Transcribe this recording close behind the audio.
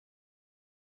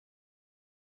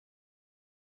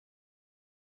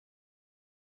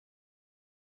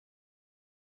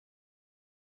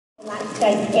I'd like to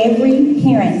thank every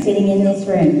parent sitting in this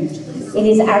room. It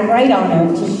is our great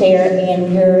honor to share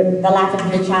in the life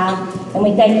of your child, and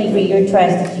we thank you for your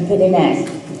trust that you put in us.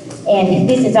 And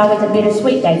this is always a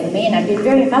bittersweet day for me, and I've been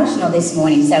very emotional this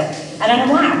morning, so I don't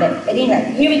know why, but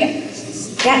anyway, here we go.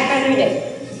 Without further ado.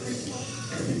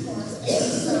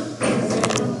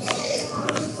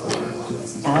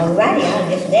 Alrighty, I'll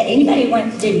just let anybody who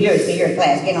wants to do yours for your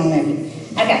class, get on over.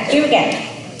 Okay, here we go.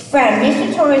 From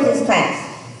Mr. Torres' class,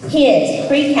 his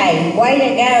pre-K, way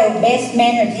to go, best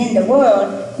manners in the world,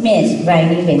 Miss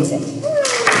Rainey Vincent.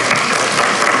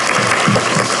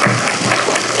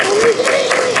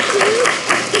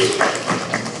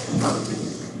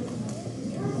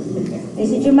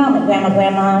 This is your moment,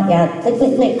 Grandma. Yeah, click,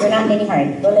 click, click. We're not in any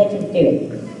hurry. We'll let you do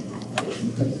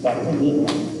it. That would be it.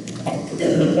 Okay.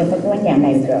 Be careful going down,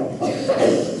 baby girl.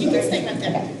 You can stay right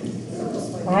there. Okay.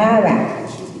 All right.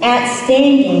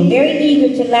 Outstanding, very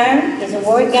eager to learn. His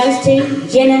award goes to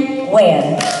Jenna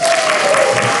Webb.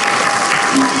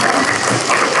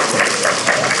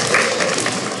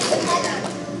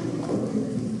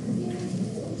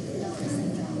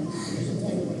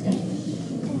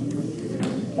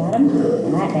 Got him? All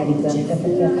right, baby girl.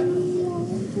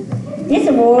 This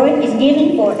award is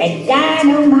given for a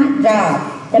dynamite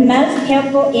job, the most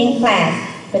helpful in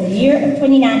class for the year of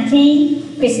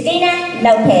 2019, Christina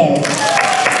Lopez.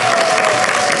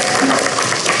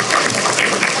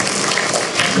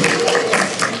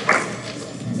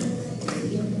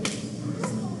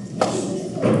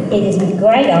 It is with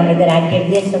great honor that I give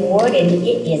this award, and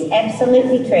it is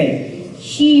absolutely true.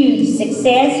 Huge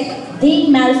success, the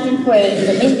most improved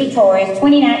for Mr. Torres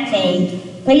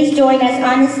 2019. Please join us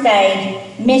on the stage,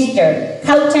 Mr.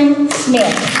 Colton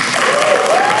Smith.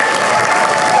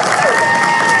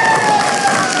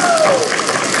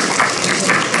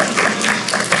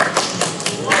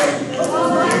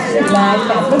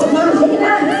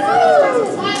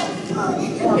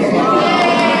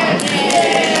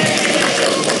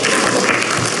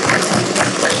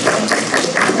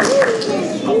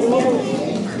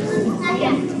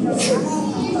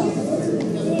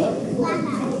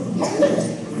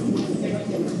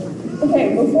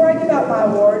 Okay, before I give out my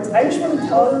awards, I just want to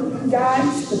tell you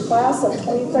guys the class of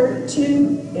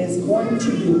 2032 is going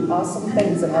to do awesome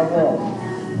things in our world.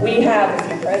 We have a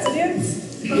few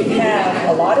presidents, we have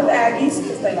a lot of Aggies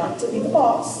because they like to be the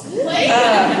boss. We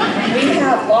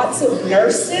have lots of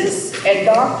nurses and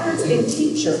doctors and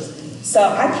teachers. So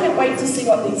I can't wait to see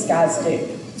what these guys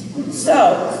do.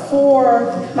 So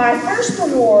for my first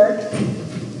award,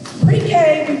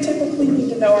 pre-K, we typically need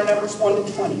to know our numbers 1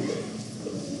 to 20.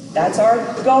 That's our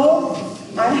goal.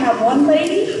 I have one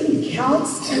lady who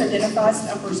counts and identifies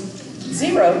numbers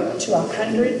 0 to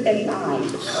 109.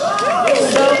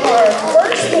 So our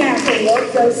first math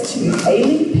award goes to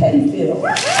Haley Pettyfield.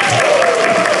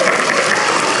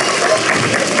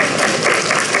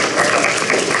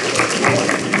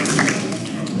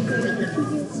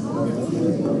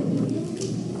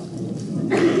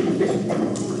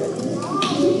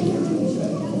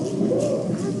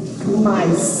 My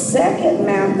second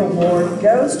math award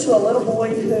goes to a little boy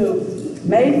who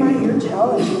made my year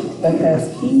challenging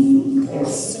because he is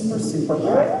super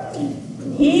bright.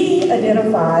 He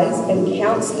identifies and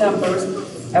counts numbers,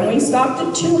 and we stopped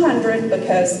at 200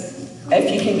 because if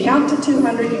you can count to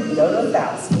 200, you can go to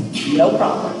 1,000. No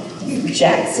problem.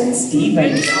 Jackson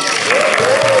Stevens.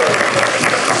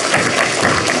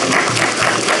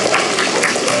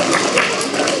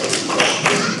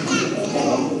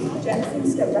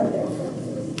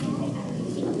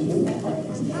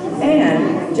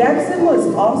 And Jackson was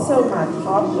also my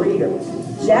top reader.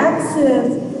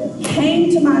 Jackson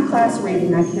came to my class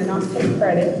reading. I cannot take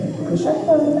credit. I wish I could,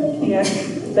 but I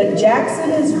can't. But Jackson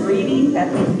is reading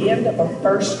at the end of a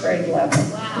first grade level.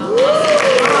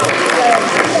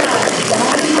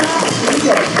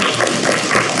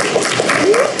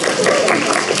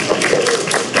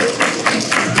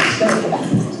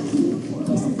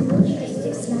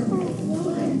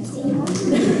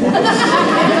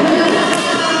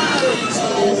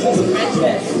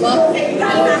 Wow.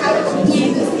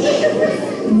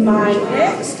 My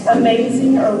next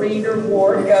Amazing Reader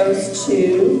Award goes to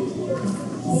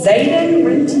Zayden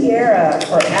Rentiera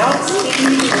for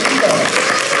Outstanding Reader.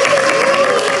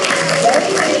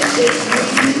 Zayden is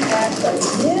reading at the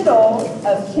middle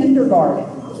of kindergarten.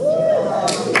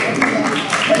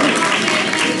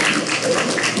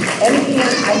 And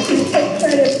again, I can take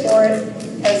credit for it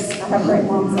because I have great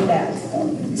moms and dads. So.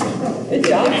 Good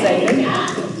job, Zayden.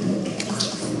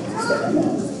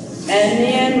 And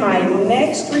then my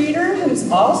next reader,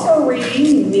 who's also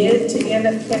reading mid to end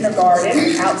of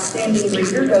kindergarten, outstanding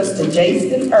reader, goes to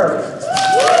Jason Earp.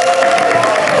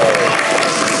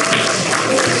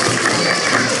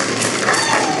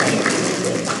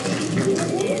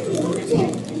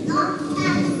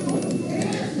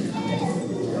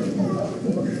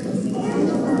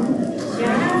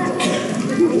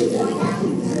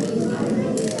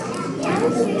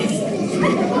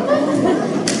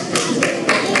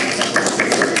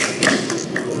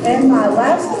 And my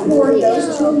last award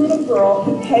goes to a little girl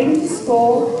who came to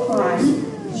school crying.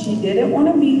 She didn't want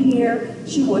to be here.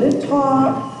 She wouldn't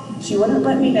talk. She wouldn't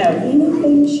let me know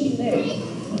anything she knew.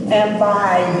 And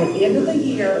by the end of the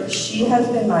year, she has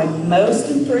been my most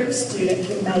improved student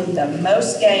who made the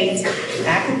most gains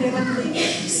academically,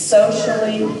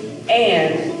 socially,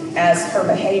 and as her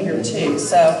behavior too.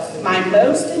 So my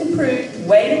most improved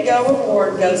Way to Go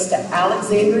award goes to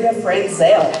Alexandria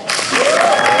Franzel.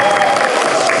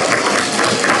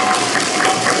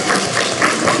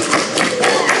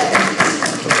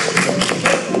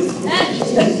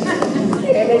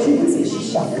 And as you can see,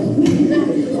 she's shopping.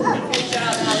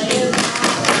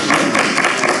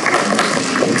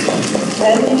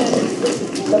 And then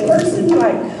the person who I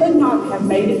could not have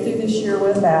made it through this year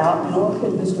without, nor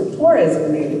could Mr. Torres have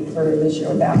made it through this year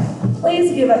without,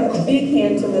 please give a big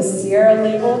hand to Miss Sierra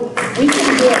Legal. We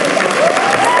can do it without her.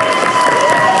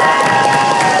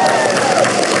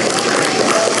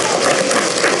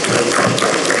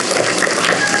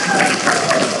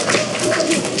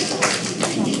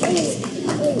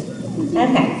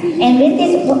 Okay, and with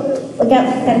this, we've got a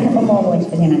couple more awards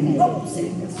for them, I think.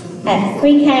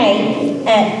 Pre-K,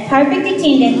 perfect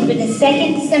attendance for the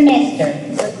second semester.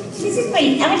 This is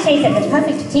pretty, I would say that the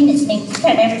perfect attendance means you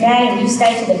come every day and you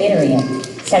stay to the bitter end.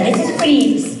 So this is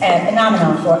pretty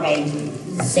phenomenal for a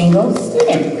single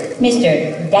student,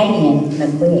 Mr. Damian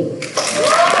McQuigg.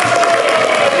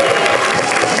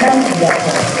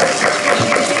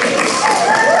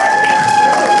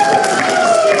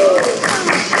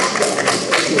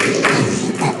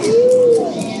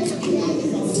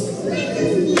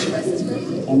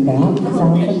 And that is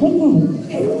all for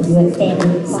pre-K. You would stand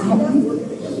quietly.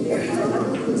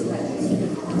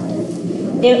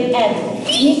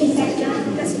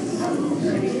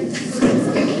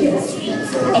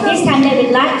 At this time, they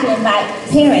would like to invite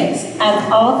parents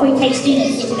of all pre-K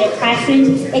students into their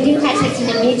classrooms. They do have such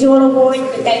individual awards,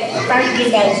 but they prefer to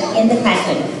give those in the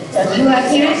classroom. So if you are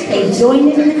parents, please join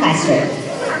them in the classroom.